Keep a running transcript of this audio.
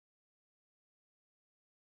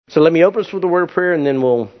So let me open us with a word of prayer, and then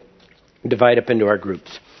we'll divide up into our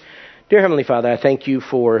groups. Dear Heavenly Father, I thank you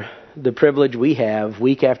for the privilege we have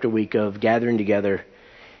week after week of gathering together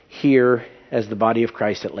here as the body of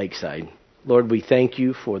Christ at Lakeside. Lord, we thank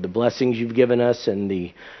you for the blessings you've given us and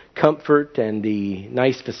the comfort and the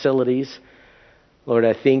nice facilities. Lord,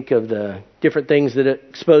 I think of the different things that are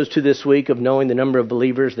exposed to this week of knowing the number of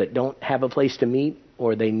believers that don't have a place to meet,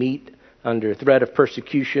 or they meet under threat of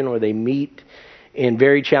persecution, or they meet in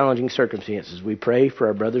very challenging circumstances. We pray for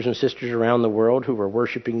our brothers and sisters around the world who are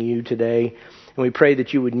worshiping you today, and we pray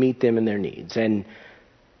that you would meet them in their needs. And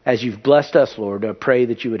as you've blessed us, Lord, I pray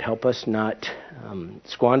that you would help us not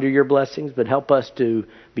squander your blessings, but help us to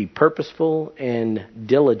be purposeful and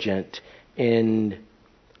diligent in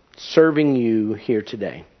serving you here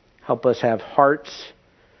today. Help us have hearts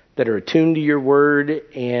that are attuned to your word,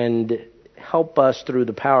 and help us through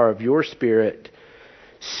the power of your Spirit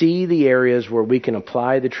see the areas where we can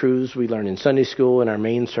apply the truths we learn in Sunday school and our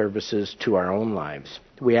main services to our own lives.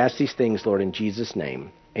 We ask these things, Lord, in Jesus'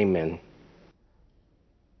 name. Amen.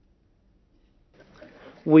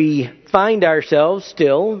 We find ourselves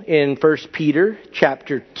still in 1 Peter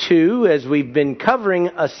chapter 2 as we've been covering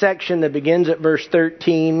a section that begins at verse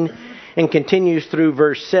 13 and continues through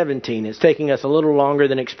verse 17. It's taking us a little longer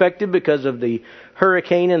than expected because of the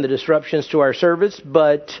hurricane and the disruptions to our service,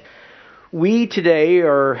 but we today,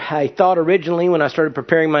 or I thought originally when I started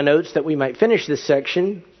preparing my notes that we might finish this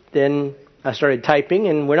section, then I started typing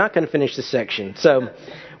and we're not going to finish this section. So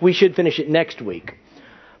we should finish it next week.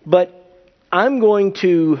 But I'm going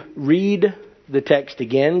to read the text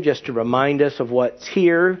again just to remind us of what's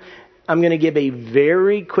here. I'm going to give a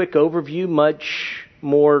very quick overview, much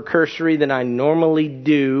more cursory than I normally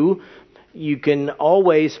do. You can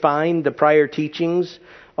always find the prior teachings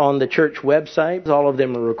on the church website. All of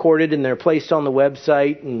them are recorded and they're placed on the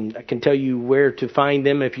website, and I can tell you where to find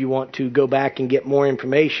them if you want to go back and get more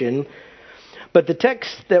information. But the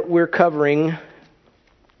text that we're covering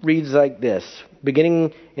reads like this,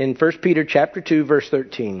 beginning in 1 Peter chapter 2, verse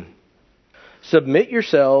 13. Submit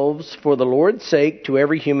yourselves for the Lord's sake to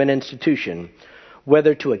every human institution,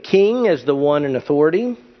 whether to a king as the one in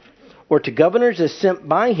authority, or to governors as sent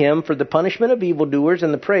by him for the punishment of evildoers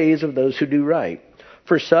and the praise of those who do right.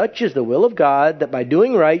 For such is the will of God, that by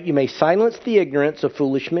doing right you may silence the ignorance of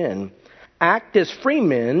foolish men. Act as free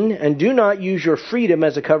men, and do not use your freedom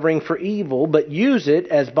as a covering for evil, but use it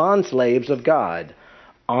as bondslaves of God.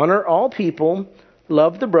 Honor all people,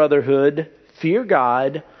 love the brotherhood, fear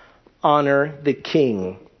God, honor the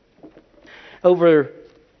king. Over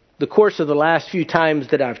the course of the last few times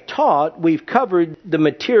that I've taught, we've covered the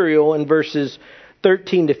material in verses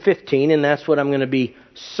 13 to 15, and that's what I'm going to be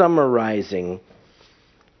summarizing.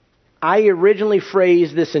 I originally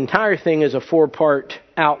phrased this entire thing as a 4-part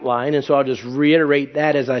outline, and so I'll just reiterate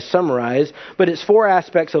that as I summarize, but it's 4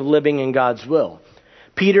 aspects of living in God's will.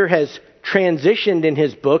 Peter has transitioned in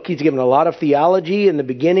his book. He's given a lot of theology in the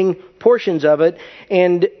beginning portions of it,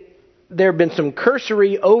 and there have been some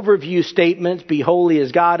cursory overview statements, be holy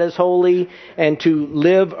as God is holy, and to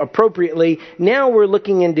live appropriately. Now we're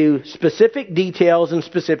looking into specific details in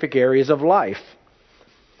specific areas of life.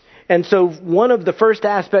 And so one of the first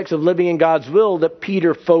aspects of living in God's will that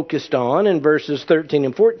Peter focused on in verses 13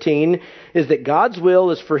 and 14 is that God's will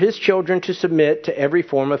is for his children to submit to every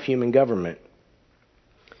form of human government.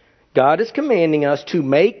 God is commanding us to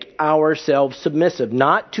make ourselves submissive,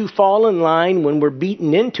 not to fall in line when we're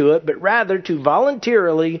beaten into it, but rather to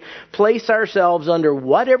voluntarily place ourselves under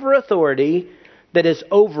whatever authority that is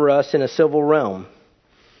over us in a civil realm.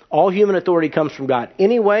 All human authority comes from God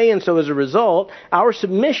anyway, and so as a result, our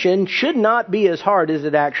submission should not be as hard as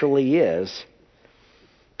it actually is.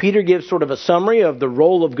 Peter gives sort of a summary of the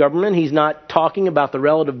role of government. He's not talking about the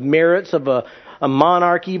relative merits of a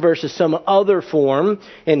monarchy versus some other form.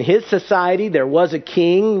 In his society, there was a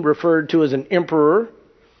king referred to as an emperor.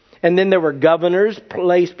 And then there were governors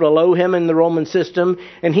placed below him in the Roman system.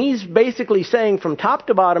 And he's basically saying from top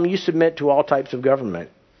to bottom, you submit to all types of government.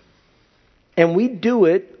 And we do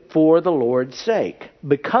it for the Lord's sake,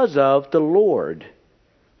 because of the Lord.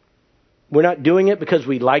 We're not doing it because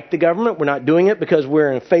we like the government. We're not doing it because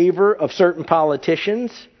we're in favor of certain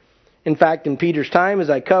politicians. In fact, in Peter's time, as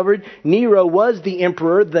I covered, Nero was the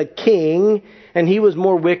emperor, the king, and he was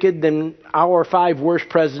more wicked than our 5 worst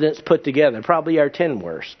presidents put together, probably our 10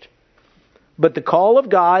 worst. But the call of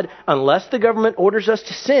God, unless the government orders us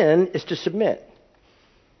to sin, is to submit.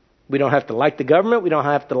 We don't have to like the government. We don't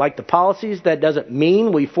have to like the policies. That doesn't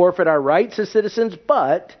mean we forfeit our rights as citizens,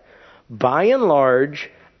 but by and large,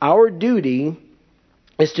 our duty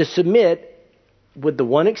is to submit, with the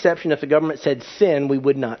one exception, if the government said sin, we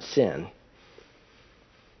would not sin.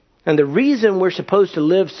 And the reason we're supposed to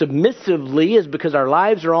live submissively is because our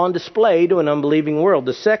lives are on display to an unbelieving world.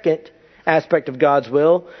 The second aspect of God's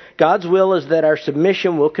will is that our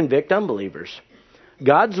submission will convict unbelievers.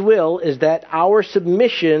 God's will is that our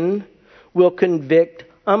submission will convict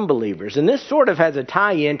unbelievers. And this sort of has a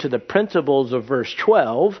tie-in to the principles of verse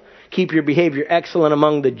 12. Keep your behavior excellent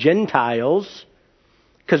among the Gentiles,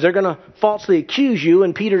 because they're going to falsely accuse you,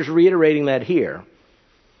 and Peter's reiterating that here.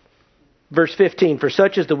 Verse 15, for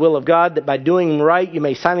such is the will of God, that by doing right you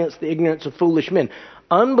may silence the ignorance of foolish men.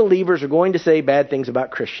 Unbelievers are going to say bad things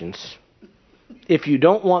about Christians. If you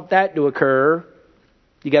don't want that to occur,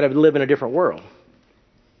 you got to live in a different world.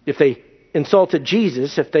 If they insulted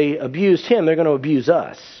Jesus, if they abused him, they're going to abuse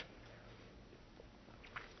us.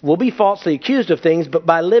 We'll be falsely accused of things, but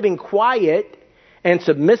by living quiet and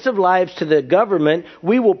submissive lives to the government,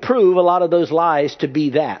 we will prove a lot of those lies to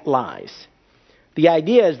be that, lies. The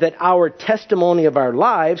idea is that our testimony of our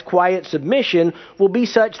lives, quiet submission, will be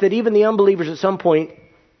such that even the unbelievers at some point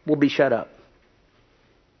will be shut up.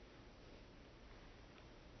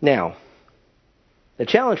 Now, the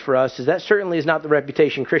challenge for us is that certainly is not the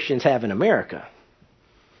reputation Christians have in America.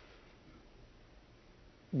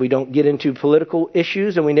 We don't get into political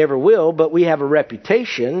issues, and we never will, but we have a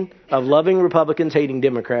reputation of loving Republicans, hating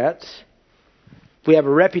Democrats. We have a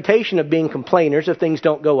reputation of being complainers if things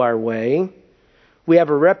don't go our way. We have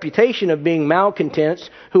a reputation of being malcontents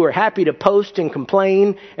who are happy to post and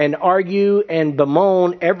complain and argue and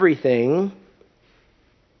bemoan everything.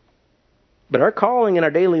 But our calling in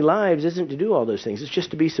our daily lives isn't to do all those things. It's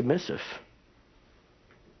just to be submissive.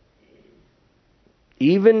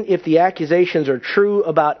 Even if the accusations are true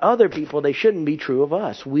about other people, they shouldn't be true of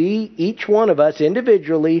us. We, each one of us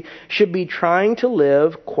individually, should be trying to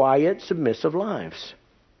live quiet, submissive lives.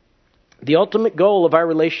 The ultimate goal of our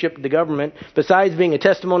relationship with the government, besides being a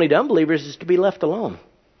testimony to unbelievers, is to be left alone.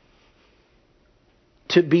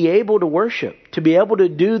 To be able to worship. To be able to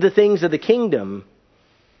do the things of the kingdom.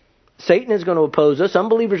 Satan is going to oppose us.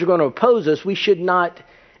 Unbelievers are going to oppose us. We should not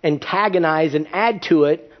antagonize and add to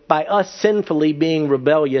it by us sinfully being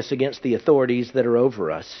rebellious against the authorities that are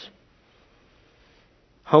over us.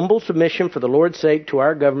 Humble submission for the Lord's sake to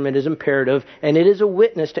our government is imperative, and it is a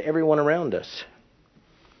witness to everyone around us.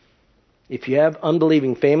 If you have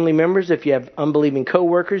unbelieving family members, if you have unbelieving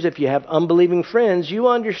coworkers, if you have unbelieving friends, you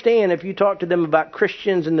understand if you talk to them about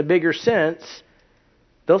Christians in the bigger sense,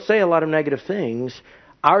 they'll say a lot of negative things.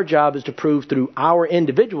 Our job is to prove through our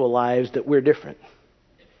individual lives that we're different.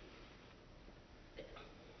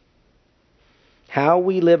 How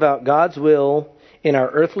we live out God's will in our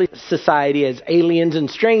earthly society as aliens and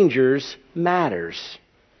strangers matters.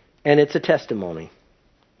 And it's a testimony.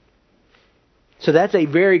 So that's a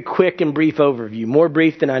very quick and brief overview, more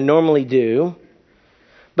brief than I normally do.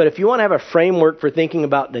 But if you want to have a framework for thinking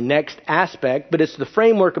about the next aspect, but it's the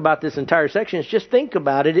framework about this entire section, is just think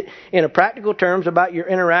about it in a practical terms about your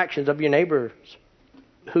interactions of your neighbors,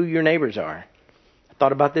 who your neighbors are. I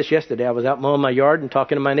thought about this yesterday. I was out mowing my yard and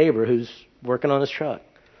talking to my neighbor who's working on his truck.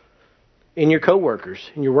 In your coworkers,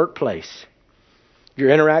 in your workplace, your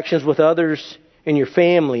interactions with others in your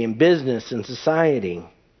family and business and society.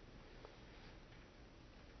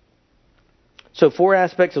 So 4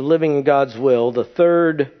 aspects of living in God's will. The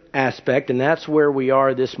third aspect, and that's where we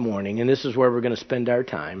are this morning, and this is where we're going to spend our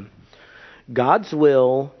time. God's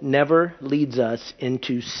will never leads us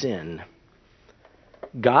into sin.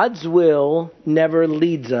 God's will never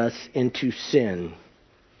leads us into sin.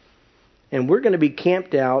 And we're going to be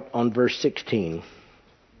camped out on verse 16.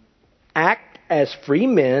 Act as free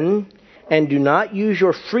men and do not use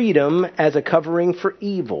your freedom as a covering for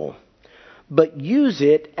evil, but use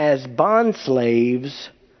it as bondslaves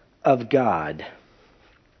of God.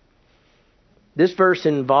 This verse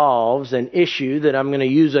involves an issue that I'm going to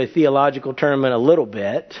use a theological term in a little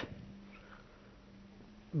bit.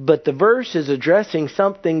 But the verse is addressing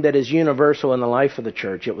something that is universal in the life of the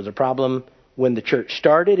church. It was a problem when the church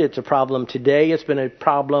started. It's a problem today. It's been a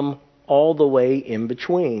problem all the way in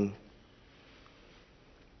between.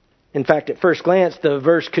 In fact, at first glance, the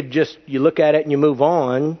verse could just, you look at it and you move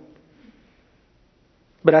on.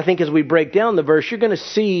 But I think as we break down the verse, you're going to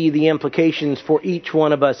see the implications for each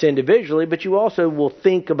one of us individually, but you also will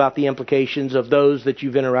think about the implications of those that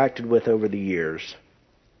you've interacted with over the years.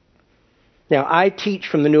 Now, I teach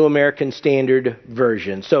from the New American Standard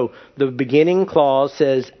Version. So the beginning clause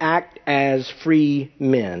says, act as free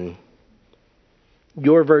men.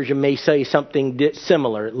 Your version may say something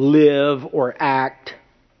similar, live or act.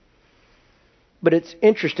 But it's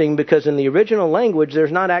interesting because in the original language,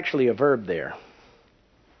 there's not actually a verb there.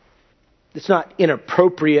 It's not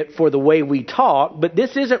inappropriate for the way we talk, but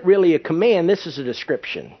this isn't really a command, this is a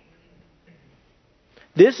description.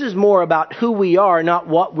 This is more about who we are, not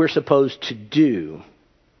what we're supposed to do.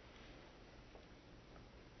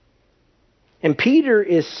 And Peter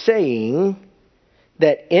is saying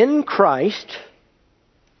that in Christ,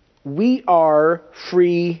 we are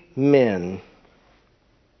free men.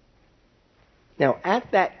 Now,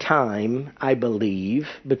 at that time, I believe,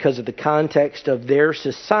 because of the context of their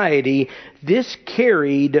society, this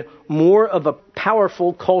carried more of a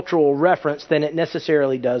powerful cultural reference than it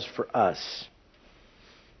necessarily does for us.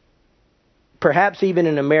 Perhaps even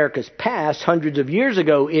in America's past, hundreds of years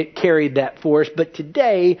ago, it carried that force, but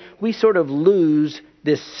today we sort of lose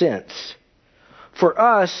this sense. For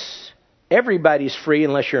us, everybody's free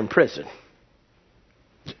unless you're in prison.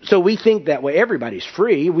 So we think that way. Everybody's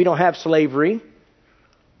free. We don't have slavery.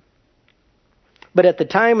 But at the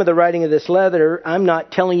time of the writing of this letter, I'm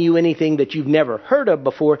not telling you anything that you've never heard of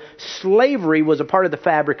before. Slavery was a part of the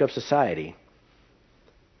fabric of society.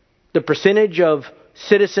 The percentage of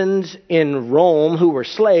citizens in Rome who were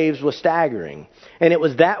slaves was staggering. And it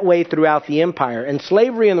was that way throughout the empire. And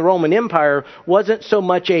slavery in the Roman Empire wasn't so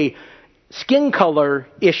much a skin color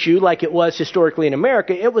issue like it was historically in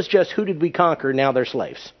America. It was just, who did we conquer? Now they're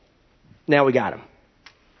slaves. Now we got them.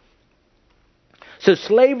 So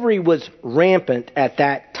slavery was rampant at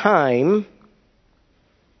that time.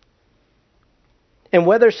 And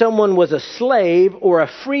whether someone was a slave or a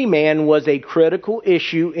free man was a critical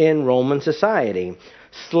issue in Roman society.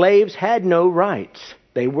 Slaves had no rights.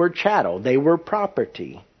 They were chattel. They were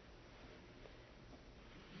property.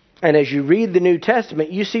 And as you read the New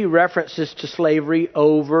Testament, you see references to slavery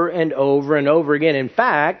over and over and over again. In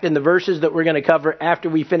fact, in the verses that we're going to cover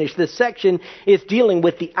after we finish this section, it's dealing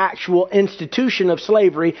with the actual institution of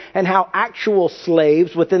slavery and how actual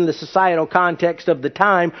slaves within the societal context of the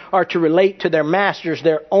time are to relate to their masters,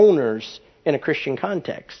 their owners, in a Christian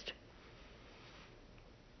context.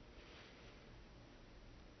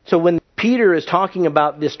 So when Peter is talking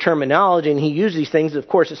about this terminology and he uses these things, of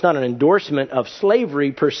course, it's not an endorsement of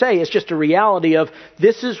slavery per se. It's just a reality of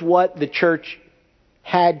this is what the church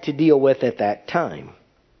had to deal with at that time.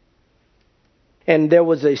 And there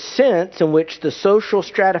was a sense in which the social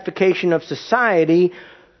stratification of society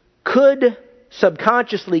could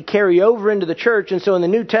subconsciously carry over into the church. And so in the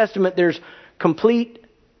New Testament, there's complete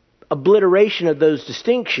obliteration of those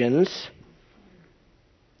distinctions.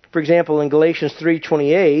 For example, in Galatians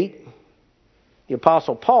 3:28, the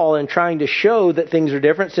Apostle Paul, in trying to show that things are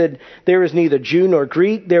different, said, there is neither Jew nor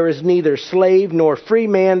Greek, there is neither slave nor free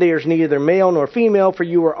man, there is neither male nor female, for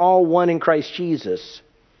you are all one in Christ Jesus.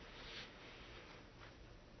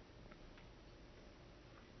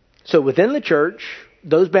 So within the church,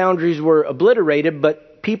 those boundaries were obliterated,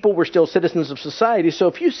 but people were still citizens of society. So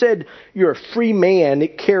if you said you're a free man,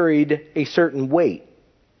 it carried a certain weight.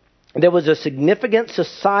 There was a significant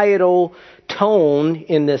societal tone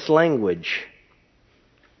in this language.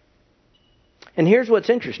 And here's what's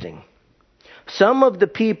interesting. Some of the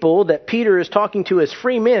people that Peter is talking to as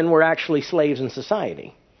free men were actually slaves in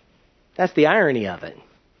society. That's the irony of it.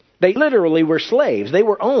 They literally were slaves. They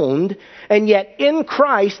were owned, and yet in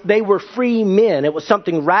Christ they were free men. It was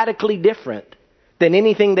something radically different than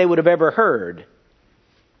anything they would have ever heard.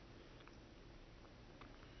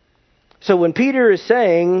 So when Peter is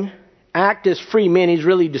saying, act as free men, he's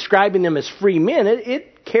really describing them as free men.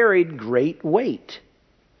 It carried great weight.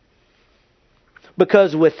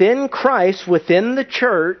 Because within Christ, within the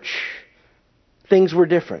church, things were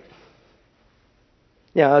different.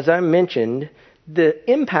 Now, as I mentioned,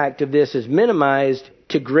 the impact of this is minimized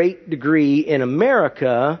to great degree in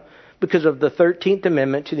America because of the 13th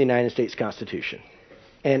Amendment to the United States Constitution.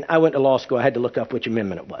 And I went to law school. I had to look up which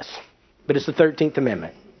amendment it was. But it's the 13th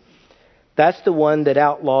Amendment. That's the one that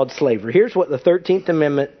outlawed slavery. Here's what the 13th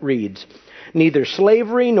Amendment reads. Neither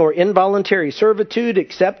slavery nor involuntary servitude,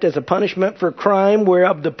 except as a punishment for crime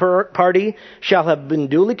whereof the party shall have been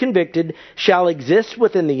duly convicted, shall exist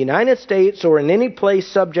within the United States or in any place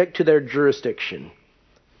subject to their jurisdiction.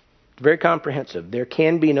 It's very comprehensive. There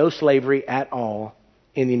can be no slavery at all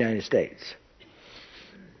in the United States,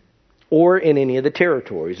 or in any of the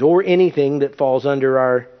territories, or anything that falls under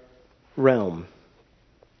our realm.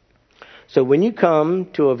 So when you come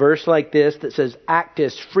to a verse like this that says, act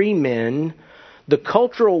as free men, the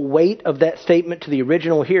cultural weight of that statement to the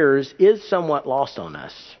original hearers is somewhat lost on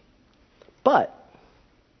us. But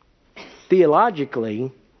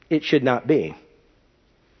theologically, it should not be.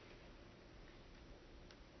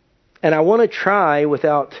 And I want to try,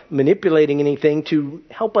 without manipulating anything, to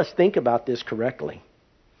help us think about this correctly.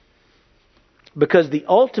 Because the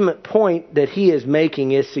ultimate point that he is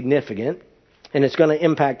making is significant, and it's going to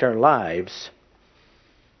impact our lives.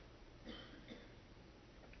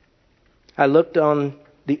 I looked on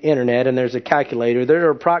the internet and there's a calculator, there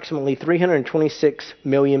are approximately 326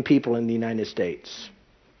 million people in the United States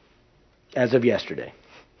as of yesterday.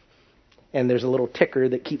 And there's a little ticker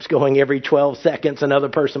that keeps going every 12 seconds, another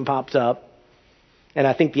person pops up. And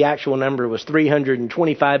I think the actual number was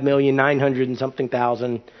 325,900 and something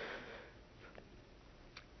thousand.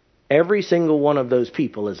 Every single one of those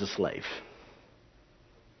people is a slave.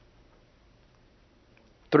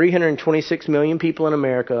 326 million people in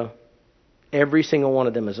America, every single one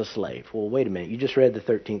of them is a slave. Well, wait a minute, you just read the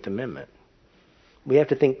 13th Amendment. We have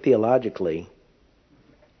to think theologically.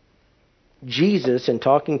 Jesus, in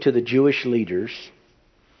talking to the Jewish leaders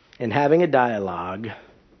and having a dialogue,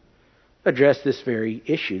 addressed this very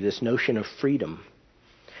issue, this notion of freedom.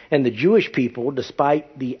 And the Jewish people,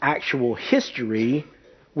 despite the actual history,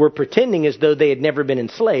 were pretending as though they had never been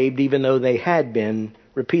enslaved, even though they had been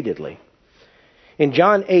repeatedly. In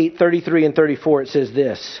John 8:33 and 34, it says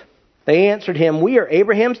this: They answered him, "We are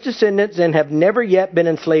Abraham's descendants and have never yet been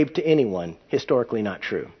enslaved to anyone." Historically not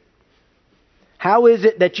true. "How is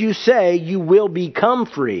it that you say you will become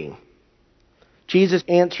free?" Jesus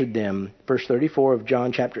answered them, verse 34 of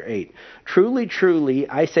John chapter 8, "Truly, truly,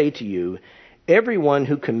 I say to you, everyone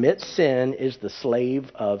who commits sin is the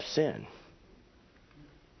slave of sin."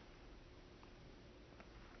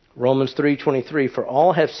 Romans 3:23, "For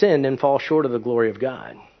all have sinned and fall short of the glory of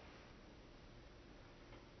God."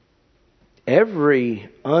 Every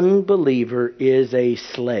unbeliever is a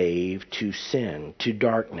slave to sin, to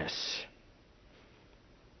darkness,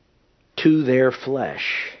 to their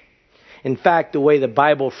flesh. In fact, the way the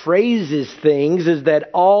Bible phrases things is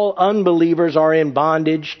that all unbelievers are in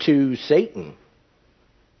bondage to Satan.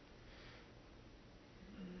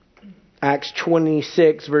 Acts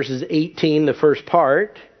 26 verses 18, the first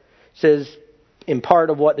part, says in part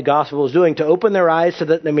of what the gospel is doing, to open their eyes so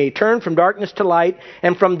that they may turn from darkness to light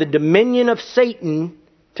and from the dominion of Satan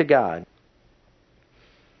to God.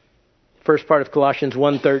 First part of Colossians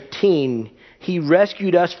 1:13, He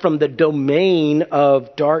rescued us from the domain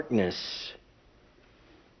of darkness.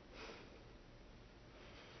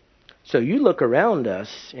 So you look around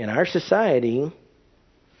us in our society,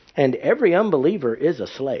 and every unbeliever is a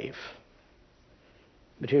slave.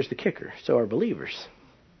 But here's the kicker, so are believers.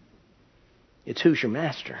 It's who's your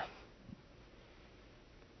master.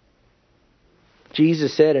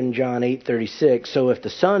 Jesus said in John 8:36, "So if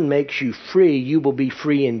the Son makes you free, you will be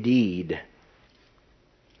free indeed."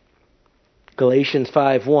 Galatians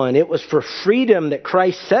 5:1, "It was for freedom that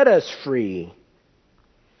Christ set us free.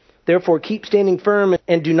 Therefore keep standing firm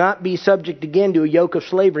and do not be subject again to a yoke of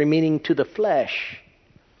slavery," meaning to the flesh.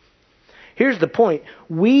 Here's the point.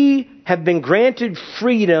 We have been granted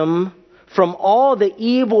freedom from all the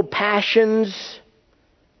evil passions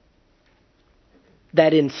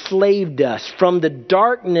that enslaved us, from the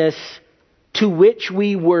darkness to which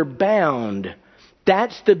we were bound.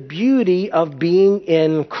 That's the beauty of being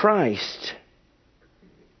in Christ.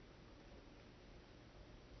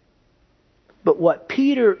 But what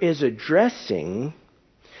Peter is addressing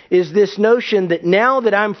is this notion that now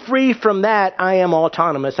that I'm free from that, I am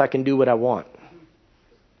autonomous. I can do what I want.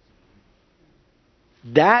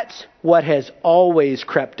 That's what has always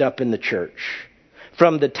crept up in the church.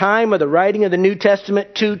 From the time of the writing of the New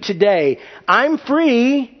Testament to today, I'm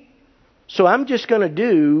free, so I'm just going to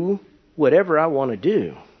do whatever I want to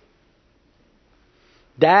do.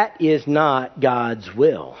 That is not God's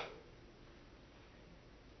will.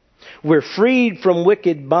 We're freed from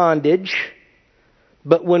wicked bondage,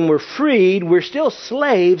 but when we're freed, we're still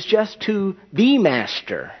slaves just to the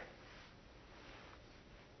master.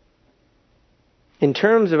 In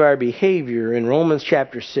terms of our behavior in Romans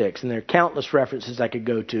chapter 6, and there are countless references I could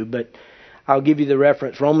go to, but I'll give you the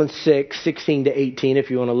reference, Romans 6:16 to 18,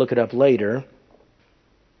 if you want to look it up later.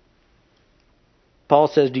 Paul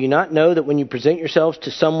says, "Do you not know that when you present yourselves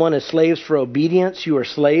to someone as slaves for obedience, you are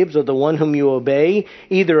slaves of the one whom you obey,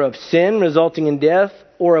 either of sin resulting in death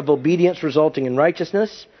or of obedience resulting in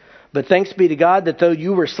righteousness? But thanks be to God that though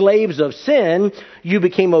you were slaves of sin, you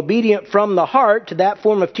became obedient from the heart to that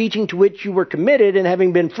form of teaching to which you were committed, and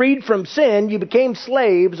having been freed from sin, you became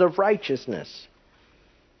slaves of righteousness."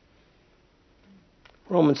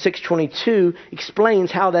 Romans 6:22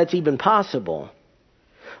 explains how that's even possible.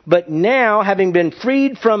 "But now, having been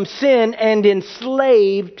freed from sin and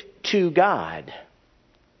enslaved to God."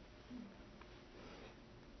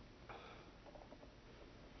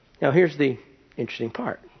 Now here's the interesting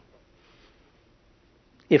part.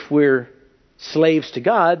 If we're slaves to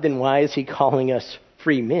God, then why is He calling us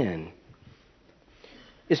free men?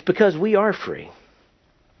 It's because we are free.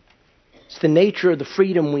 It's the nature of the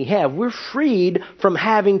freedom we have. We're freed from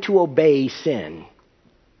having to obey sin.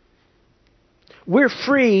 We're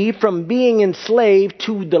free from being enslaved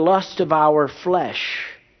to the lust of our flesh.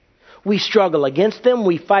 We struggle against them,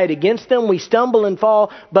 we fight against them, we stumble and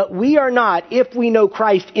fall, but we are not, if we know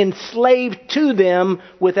Christ, enslaved to them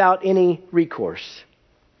without any recourse.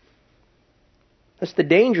 That's the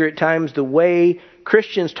danger at times. The way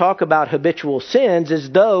Christians talk about habitual sins as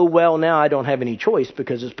though, well, now I don't have any choice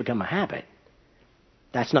because it's become a habit.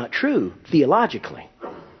 That's not true theologically.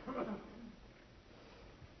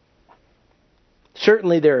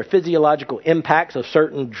 Certainly there are physiological impacts of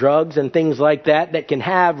certain drugs and things like that that can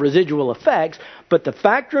have residual effects, but the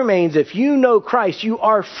fact remains, if you know Christ, you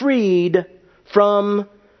are freed from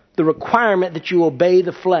the requirement that you obey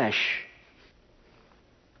the flesh.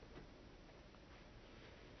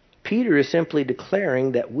 Peter is simply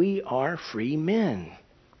declaring that we are free men.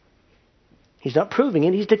 He's not proving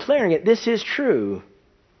it, he's declaring it. This is true.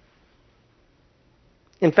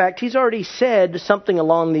 In fact, he's already said something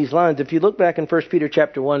along these lines. If you look back in 1 Peter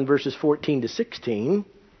chapter 1, verses 14 to 16,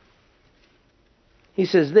 he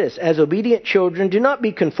says this, "As obedient children, do not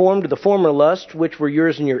be conformed to the former lusts which were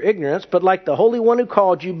yours in your ignorance, but like the Holy One who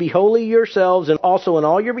called you, be holy yourselves and also in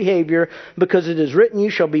all your behavior, because it is written,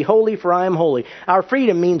 you shall be holy, for I am holy." Our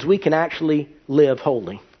freedom means we can actually live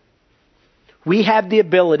holy. We have the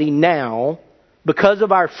ability now, because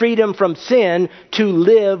of our freedom from sin, to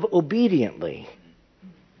live obediently.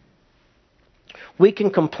 We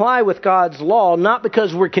can comply with God's law, not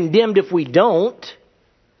because we're condemned if we don't,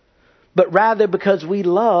 but rather because we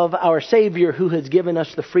love our Savior who has given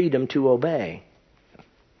us the freedom to obey.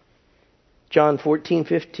 John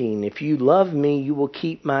 14:15, "If you love me, you will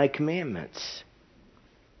keep my commandments."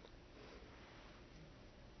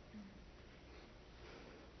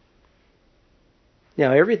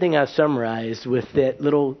 Now, everything I've summarized with that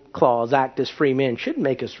little clause, act as free men, should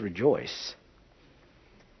make us rejoice.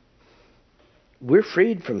 We're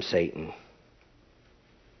freed from Satan.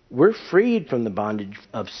 We're freed from the bondage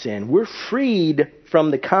of sin. We're freed from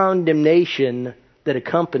the condemnation that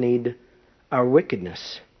accompanied our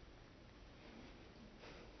wickedness.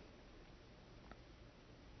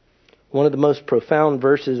 One of the most profound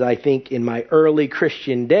verses, I think, in my early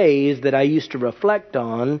Christian days that I used to reflect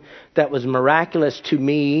on, that was miraculous to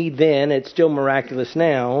me then, it's still miraculous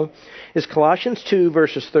now, is Colossians 2,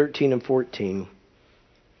 verses 13 and 14.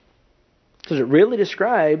 Because it really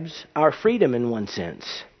describes our freedom in one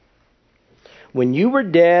sense. "When you were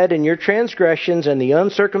dead in your transgressions and the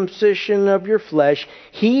uncircumcision of your flesh,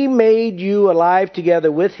 He made you alive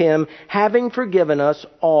together with Him, having forgiven us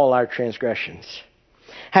all our transgressions.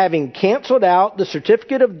 Having canceled out the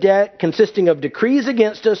certificate of debt consisting of decrees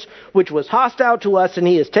against us, which was hostile to us, and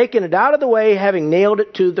He has taken it out of the way, having nailed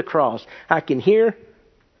it to the cross." I can hear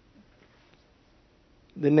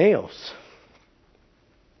the nails.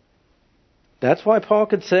 That's why Paul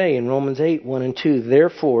could say in Romans 8, 1 and 2,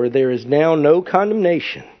 "Therefore there is now no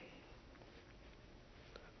condemnation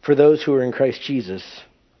for those who are in Christ Jesus.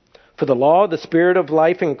 For the law of the Spirit of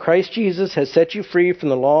life in Christ Jesus has set you free from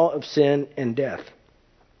the law of sin and death."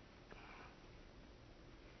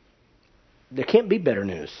 There can't be better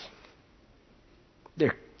news.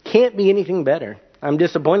 There can't be anything better. I'm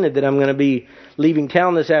disappointed that I'm going to be leaving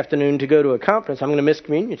town this afternoon to go to a conference. I'm going to miss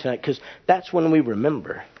communion tonight because that's when we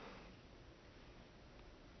remember.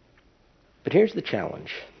 But here's the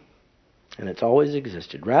challenge, and it's always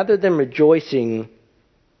existed. Rather than rejoicing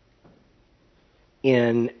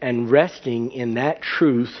in and resting in that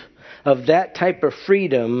truth of that type of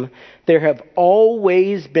freedom, there have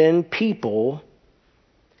always been people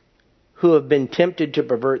who have been tempted to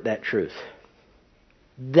pervert that truth.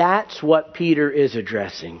 That's what Peter is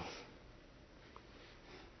addressing.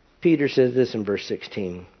 Peter says this in verse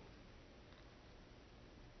 16.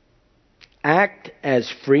 "Act as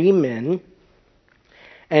free men,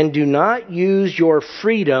 and do not use your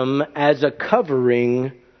freedom as a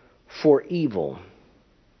covering for evil."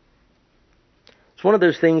 It's one of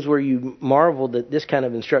those things where you marvel that this kind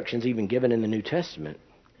of instruction is even given in the New Testament.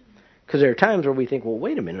 Because there are times where we think, well,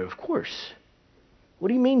 wait a minute, of course. What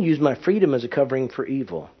do you mean use my freedom as a covering for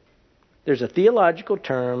evil? There's a theological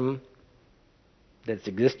term that's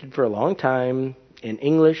existed for a long time. In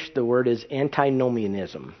English, the word is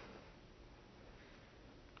antinomianism.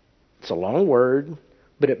 It's a long word,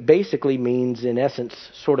 but it basically means, in essence,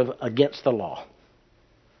 sort of against the law.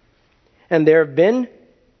 And there have been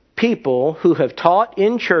people who have taught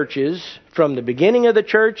in churches from the beginning of the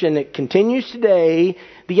church, and it continues today,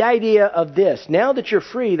 the idea of this: now that you're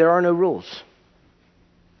free, there are no rules.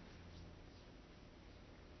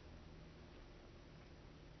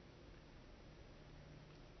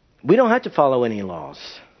 We don't have to follow any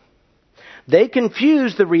laws. They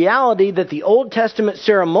confuse the reality that the Old Testament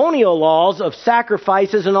ceremonial laws of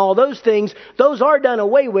sacrifices and all those things, those are done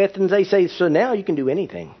away with, and they say, so now you can do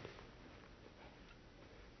anything.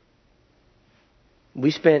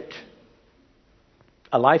 We spent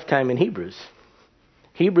a lifetime in Hebrews.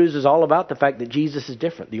 Hebrews is all about the fact that Jesus is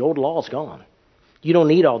different. The old law is gone. You don't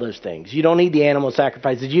need all those things. You don't need the animal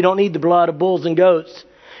sacrifices. You don't need the blood of bulls and goats.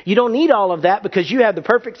 You don't need all of that because you have the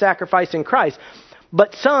perfect sacrifice in Christ.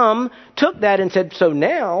 But some took that and said, so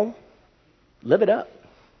now, live it up.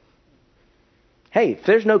 Hey, if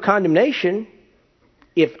there's no condemnation,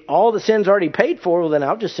 if all the sin's already paid for, well, then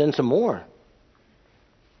I'll just sin some more.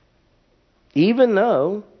 Even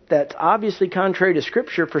though that's obviously contrary to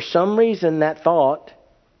Scripture, for some reason that thought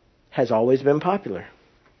has always been popular.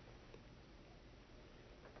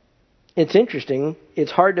 It's interesting.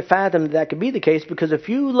 It's hard to fathom that could be the case because if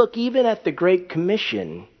you look even at the Great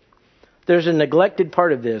Commission, there's a neglected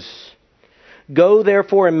part of this. Go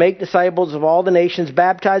therefore and make disciples of all the nations,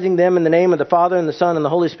 baptizing them in the name of the Father and the Son and the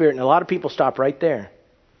Holy Spirit. And a lot of people stop right there.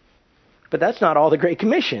 But that's not all the Great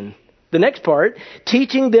Commission. The next part,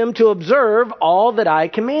 teaching them to observe all that I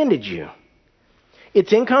commanded you.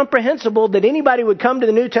 It's incomprehensible that anybody would come to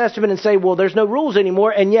the New Testament and say, well, there's no rules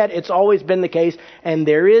anymore, and yet it's always been the case, and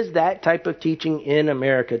there is that type of teaching in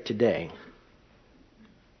America today.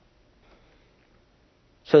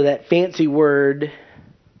 So that fancy word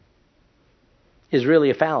is really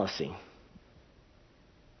a fallacy.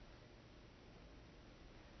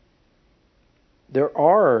 There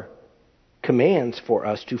are commands for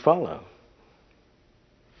us to follow.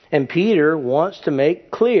 And Peter wants to make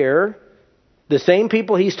clear the same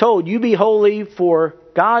people he's told, you be holy for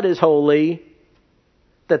God is holy,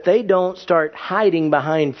 that they don't start hiding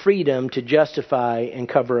behind freedom to justify and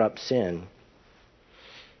cover up sin.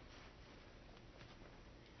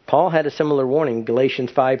 Paul had a similar warning,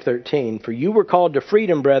 Galatians 5:13. For you were called to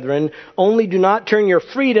freedom, brethren, only do not turn your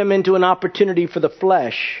freedom into an opportunity for the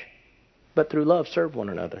flesh, but through love serve one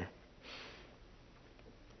another.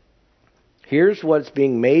 Here's what's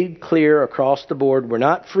being made clear across the board. We're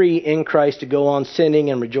not free in Christ to go on sinning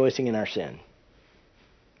and rejoicing in our sin.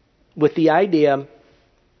 With the idea,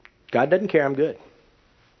 God doesn't care, I'm good.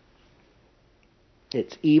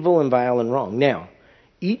 It's evil and vile and wrong. Now,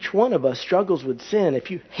 each one of us struggles with sin.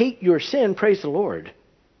 If you hate your sin, praise the Lord.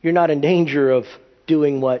 You're not in danger of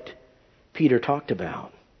doing what Peter talked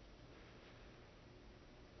about.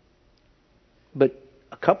 But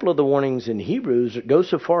a couple of the warnings in Hebrews go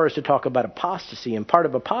so far as to talk about apostasy. And part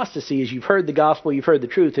of apostasy is you've heard the gospel, you've heard the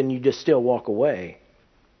truth, and you just still walk away.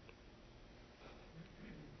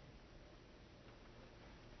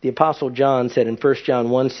 The Apostle John said in 1 John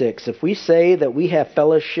 1:6, if we say that we have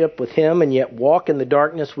fellowship with him and yet walk in the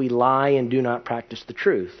darkness, we lie and do not practice the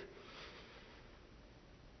truth.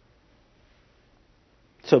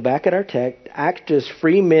 So back at our text, act as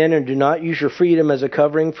free men and do not use your freedom as a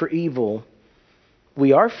covering for evil.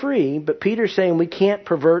 We are free, but Peter's saying we can't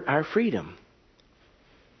pervert our freedom.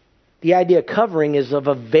 The idea of covering is of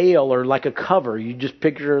a veil or like a cover. You just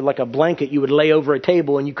picture like a blanket you would lay over a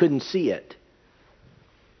table and you couldn't see it.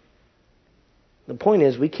 The point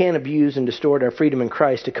is we can't abuse and distort our freedom in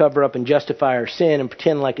Christ to cover up and justify our sin and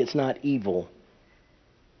pretend like it's not evil,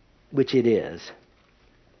 which it is.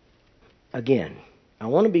 Again, I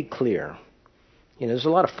want to be clear. There's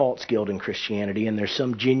a lot of false guilt in Christianity, and there's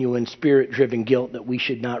some genuine spirit-driven guilt that we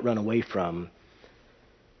should not run away from.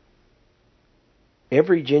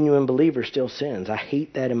 Every genuine believer still sins. I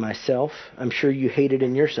hate that in myself. I'm sure you hate it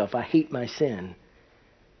in yourself. I hate my sin.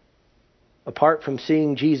 Apart from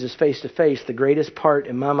seeing Jesus face to face, the greatest part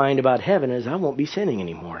in my mind about heaven is I won't be sinning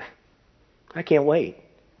anymore. I can't wait.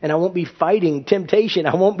 And I won't be fighting temptation.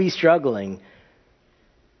 I won't be struggling.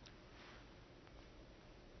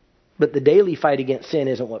 But the daily fight against sin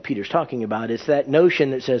isn't what Peter's talking about. It's that notion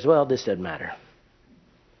that says, well, this doesn't matter.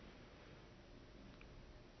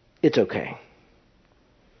 It's okay.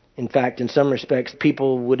 In fact, in some respects,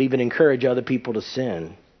 people would even encourage other people to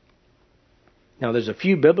sin. Now, there's a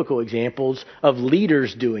few biblical examples of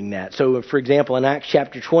leaders doing that. So, for example, in Acts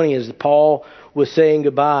chapter 20, as Paul was saying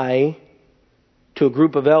goodbye to a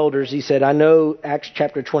group of elders, he said, I know, Acts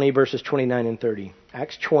chapter 20, verses 29 and 30.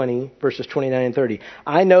 Acts 20, verses 29 and 30.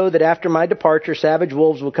 I know that after my departure, savage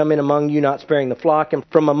wolves will come in among you, not sparing the flock. And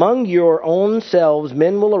from among your own selves,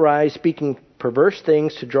 men will arise, speaking perverse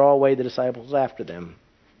things to draw away the disciples after them.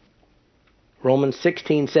 Romans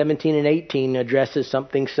 16, 17, and 18 addresses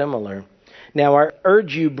something similar. Now I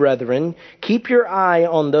urge you, brethren, keep your eye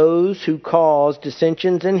on those who cause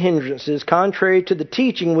dissensions and hindrances contrary to the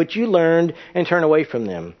teaching which you learned, and turn away from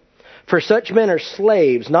them. For such men are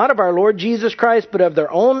slaves, not of our Lord Jesus Christ, but of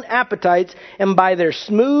their own appetites, and by their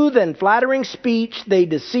smooth and flattering speech they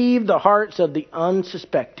deceive the hearts of the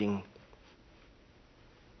unsuspecting.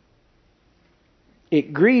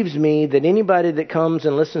 It grieves me that anybody that comes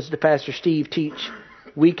and listens to Pastor Steve teach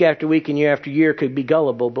week after week and year after year could be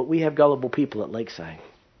gullible, but we have gullible people at Lakeside.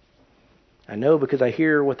 I know because I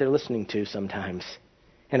hear what they're listening to sometimes.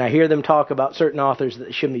 And I hear them talk about certain authors that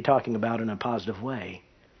they shouldn't be talking about in a positive way.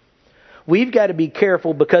 We've got to be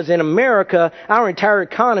careful because in America, our entire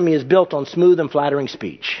economy is built on smooth and flattering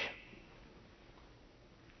speech.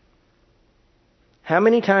 How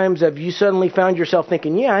many times have you suddenly found yourself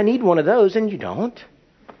thinking, yeah, I need one of those, and you don't?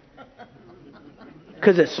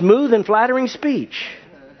 Because it's smooth and flattering speech.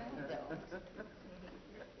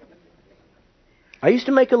 I used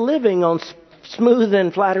to make a living on smooth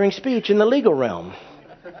and flattering speech in the legal realm.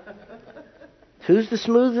 Who's the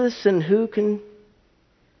smoothest and who can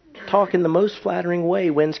talk in the most flattering way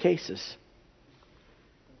wins cases.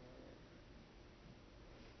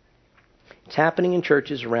 It's happening in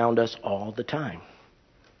churches around us all the time.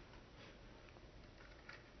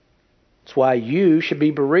 It's why you should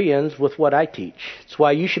be Bereans with what I teach. It's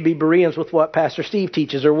why you should be Bereans with what Pastor Steve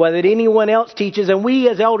teaches or what anyone else teaches. And we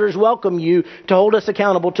as elders welcome you to hold us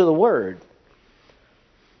accountable to the Word.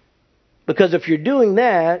 Because if you're doing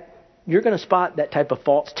that, you're going to spot that type of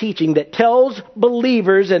false teaching that tells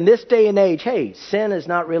believers in this day and age, hey, sin is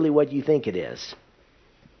not really what you think it is.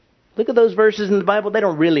 Look at those verses in the Bible. They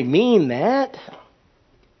don't really mean that.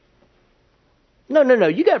 No.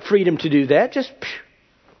 You got freedom to do that. Just,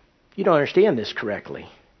 you don't understand this correctly.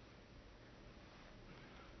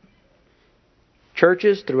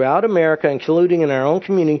 Churches throughout America, including in our own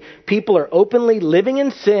community, people are openly living in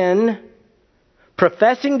sin,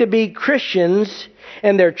 professing to be Christians,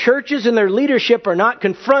 and their churches and their leadership are not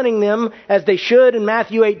confronting them as they should in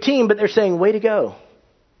Matthew 18, but they're saying, way to go.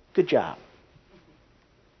 Good job.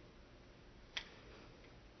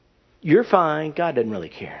 You're fine. God doesn't really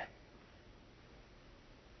care.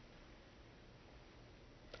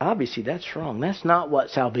 Obviously, that's wrong. That's not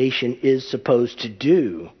what salvation is supposed to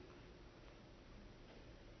do.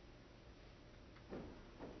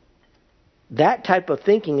 That type of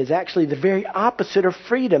thinking is actually the very opposite of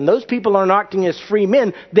freedom. Those people aren't acting as free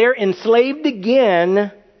men. They're enslaved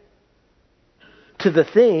again to the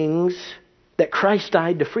things that Christ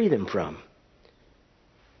died to free them from.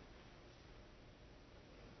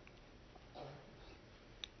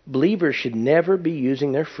 Believers should never be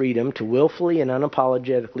using their freedom to willfully and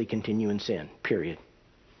unapologetically continue in sin. Period.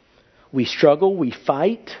 We struggle, we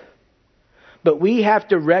fight, but we have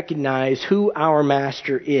to recognize who our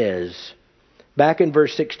master is. Back in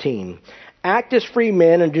verse 16. Act as free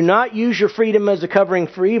men and do not use your freedom as a covering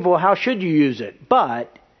for evil. How should you use it?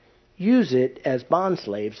 But use it as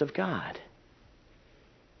bondslaves of God.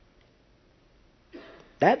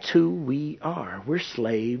 That's who we are. We're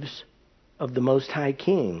slaves of the Most High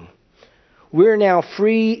King. We're now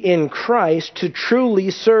free in Christ to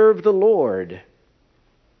truly serve the Lord.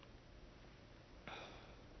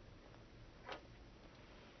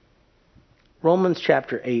 Romans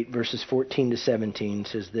chapter 8, verses 14 to 17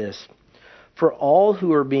 says this. For all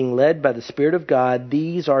who are being led by the Spirit of God,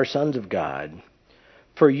 these are sons of God.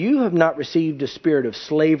 For you have not received a spirit of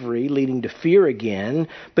slavery leading to fear again,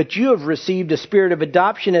 but you have received a spirit of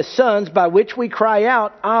adoption as sons by which we cry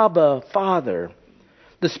out, Abba, Father.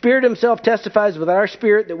 The Spirit Himself testifies with our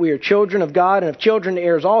spirit that we are children of God, and if children,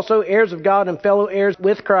 heirs also, heirs of God and fellow heirs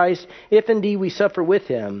with Christ, if indeed we suffer with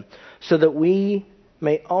Him, so that we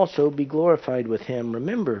may also be glorified with Him.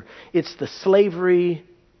 Remember, it's the slavery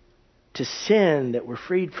to sin that we're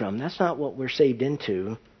freed from. That's not what we're saved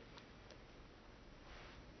into.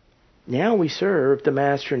 Now we serve the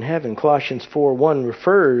Master in heaven. Colossians 4:1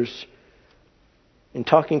 refers, in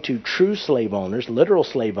talking to true slave owners, literal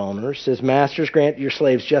slave owners, says, Masters, grant your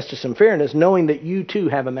slaves justice and fairness, knowing that you too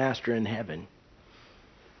have a master in heaven.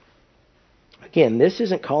 Again, this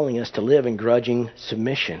isn't calling us to live in grudging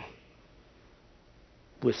submission,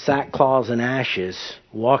 with sackcloth and ashes,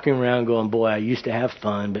 walking around going, boy, I used to have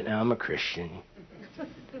fun, but now I'm a Christian.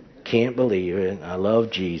 Can't believe it. I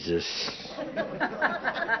love Jesus.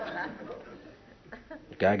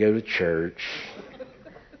 Gotta go to church.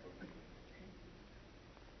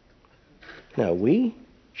 No, we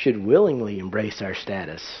should willingly embrace our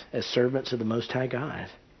status as servants of the Most High God.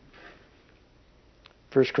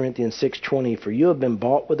 1 Corinthians 6:20, for you have been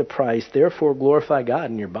bought with a price, therefore glorify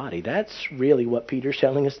God in your body. That's really what Peter's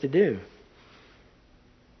telling us to do.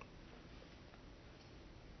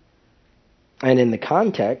 And in the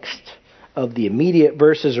context of the immediate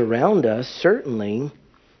verses around us, certainly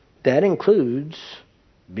that includes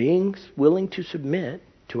being willing to submit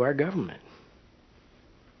to our government.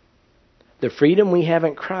 The freedom we have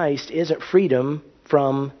in Christ isn't freedom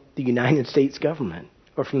from the United States government,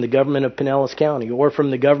 or from the government of Pinellas County, or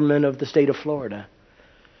from the government of the state of Florida.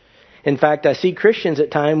 In fact, I see Christians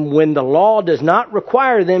at times when the law does not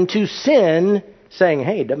require them to sin, saying,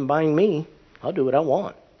 hey, it doesn't bind me. I'll do what I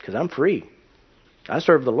want because I'm free. I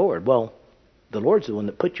serve the Lord. Well, the Lord's the one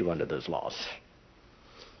that put you under those laws.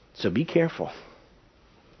 So be careful.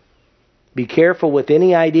 Be careful with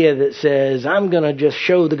any idea that says, I'm going to just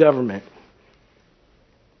show the government.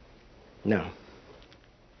 No.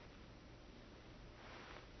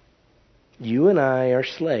 You and I are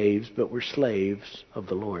slaves, but we're slaves of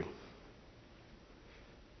the Lord.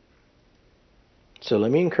 So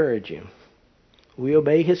let me encourage you. We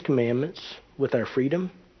obey His commandments with our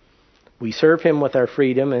freedom. We serve Him with our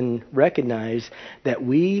freedom and recognize that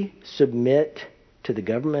we submit to the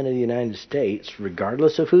government of the United States,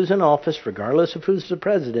 regardless of who's in office, regardless of who's the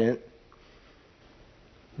president,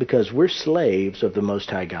 because we're slaves of the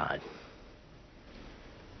Most High God.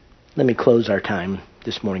 Let me close our time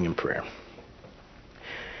this morning in prayer.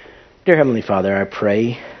 Dear Heavenly Father, I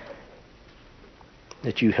pray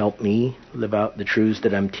that you help me live out the truths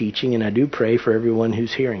that I'm teaching, and I do pray for everyone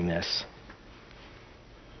who's hearing this.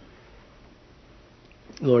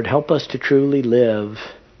 Lord, help us to truly live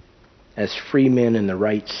as free men in the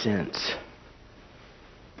right sense.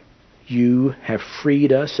 You have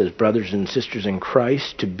freed us as brothers and sisters in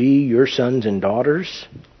Christ to be your sons and daughters.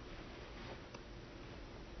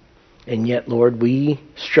 And yet, Lord, we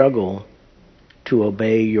struggle to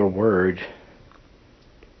obey your word.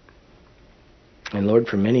 And Lord,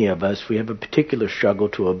 for many of us, we have a particular struggle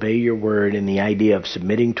to obey your word in the idea of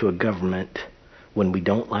submitting to a government when we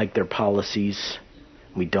don't like their policies,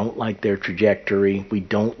 we don't like their trajectory, we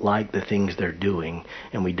don't like the things they're doing,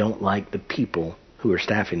 and we don't like the people who are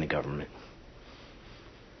staffing the government.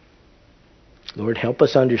 Lord, help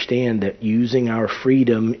us understand that using our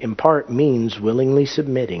freedom in part means willingly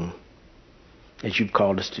submitting as you've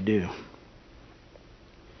called us to do.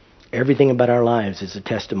 Everything about our lives is a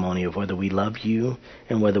testimony of whether we love you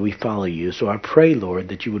and whether we follow you. So I pray, Lord,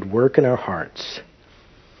 that you would work in our hearts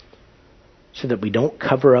so that we don't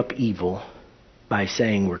cover up evil by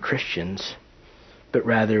saying we're Christians, but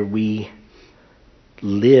rather we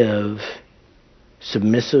live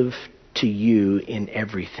submissive to you in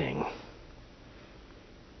everything.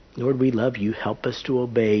 Lord, we love you. Help us to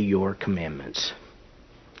obey your commandments,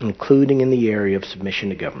 including in the area of submission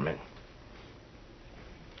to government.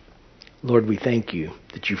 Lord, we thank you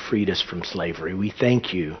that you freed us from slavery. We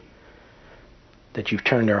thank you that you've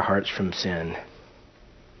turned our hearts from sin.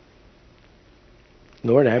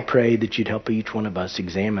 Lord, I pray that you'd help each one of us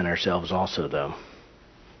examine ourselves also, though.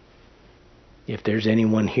 If there's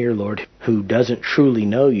anyone here, Lord, who doesn't truly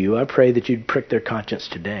know you, I pray that you'd prick their conscience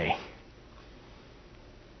today.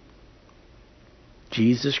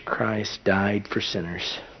 Jesus Christ died for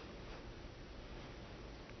sinners.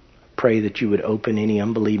 Pray that you would open any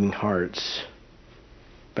unbelieving hearts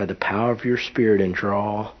by the power of your Spirit and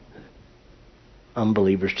draw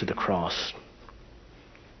unbelievers to the cross.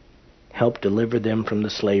 Help deliver them from the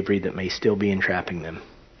slavery that may still be entrapping them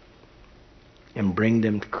and bring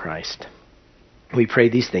them to Christ. We pray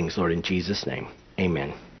these things, Lord, in Jesus' name.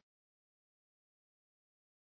 Amen.